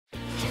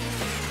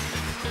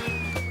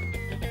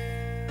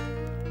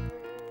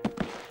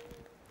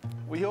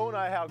We all know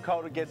how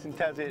cold it gets in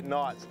Tassie at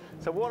nights,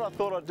 so what I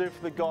thought I'd do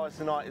for the guys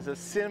tonight is a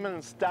cinnamon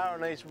and star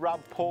anise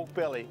rub pork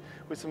belly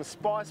with some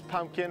spiced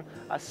pumpkin,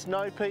 a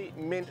snow pea,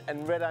 mint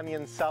and red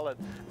onion salad.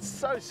 It's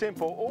so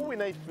simple. All we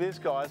need for this,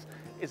 guys,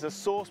 is a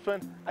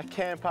saucepan, a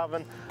camp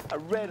oven, a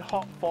red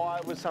hot fire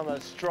with some of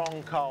those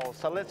strong coals.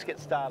 So let's get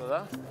started,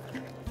 huh?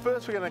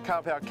 First we're going to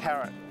cut up our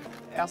carrot,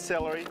 our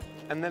celery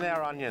and then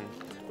our onion.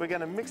 We're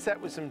going to mix that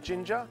with some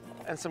ginger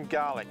and some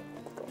garlic.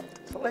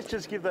 So let's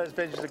just give those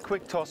veggies a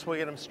quick toss. We'll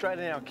get them straight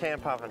in our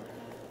camp oven.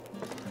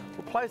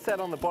 We'll place that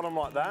on the bottom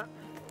like that.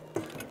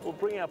 We'll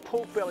bring our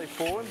pork belly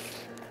forward.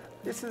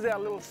 This is our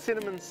little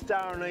cinnamon,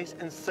 star anise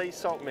and sea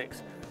salt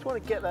mix. Just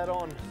want to get that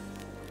on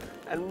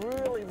and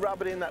really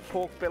rub it in that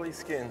pork belly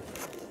skin.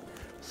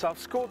 So I've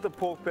scored the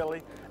pork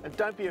belly, and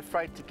don't be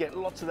afraid to get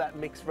lots of that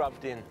mix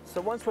rubbed in.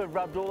 So once we've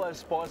rubbed all those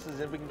spices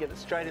in, we can get it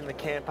straight in the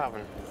camp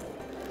oven.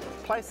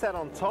 Place that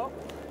on top.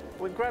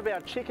 We grab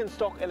our chicken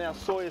stock and our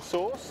soya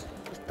sauce.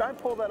 Just don't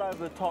pour that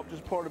over the top,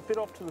 just pour it a bit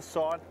off to the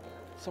side.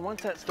 So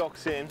once that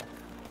stock's in,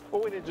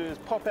 all we need to do is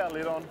pop our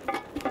lid on,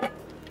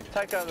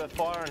 take over the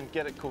fire and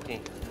get it cooking.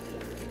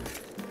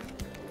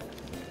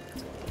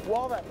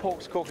 While that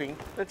pork's cooking,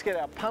 let's get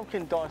our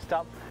pumpkin diced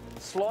up,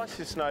 slice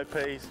your snow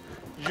peas,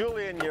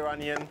 julienne your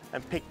onion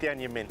and pick down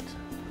your mint.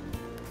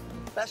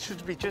 That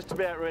should be just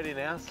about ready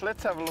now, so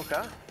let's have a look,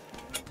 huh?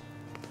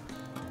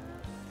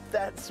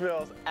 That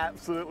smells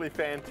absolutely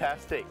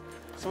fantastic.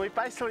 So we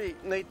basically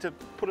need to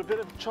put a bit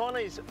of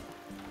Chinese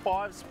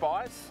 5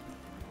 spice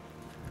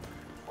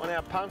on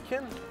our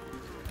pumpkin,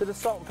 bit of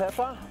salt and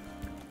pepper.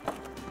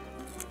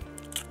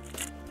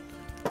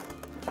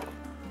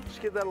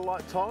 Just give that a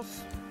light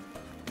toss.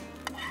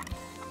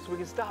 So we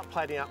can start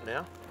plating up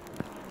now.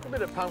 A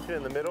bit of pumpkin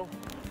in the middle.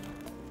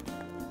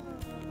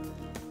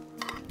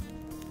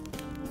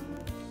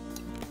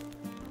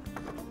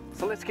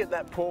 So let's get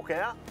that pork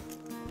out.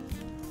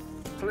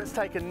 So let's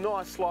take a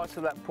nice slice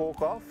of that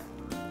pork off.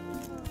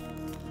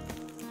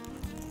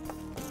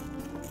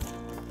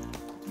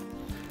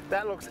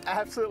 That looks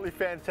absolutely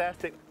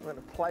fantastic. I'm going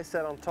to place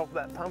that on top of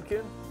that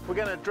pumpkin. We're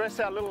going to dress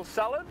our little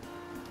salad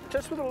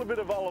just with a little bit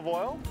of olive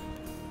oil.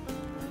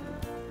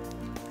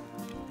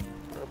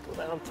 I'll put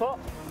that on top.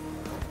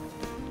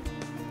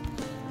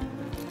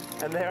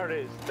 And there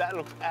it is. That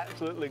looks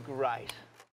absolutely great.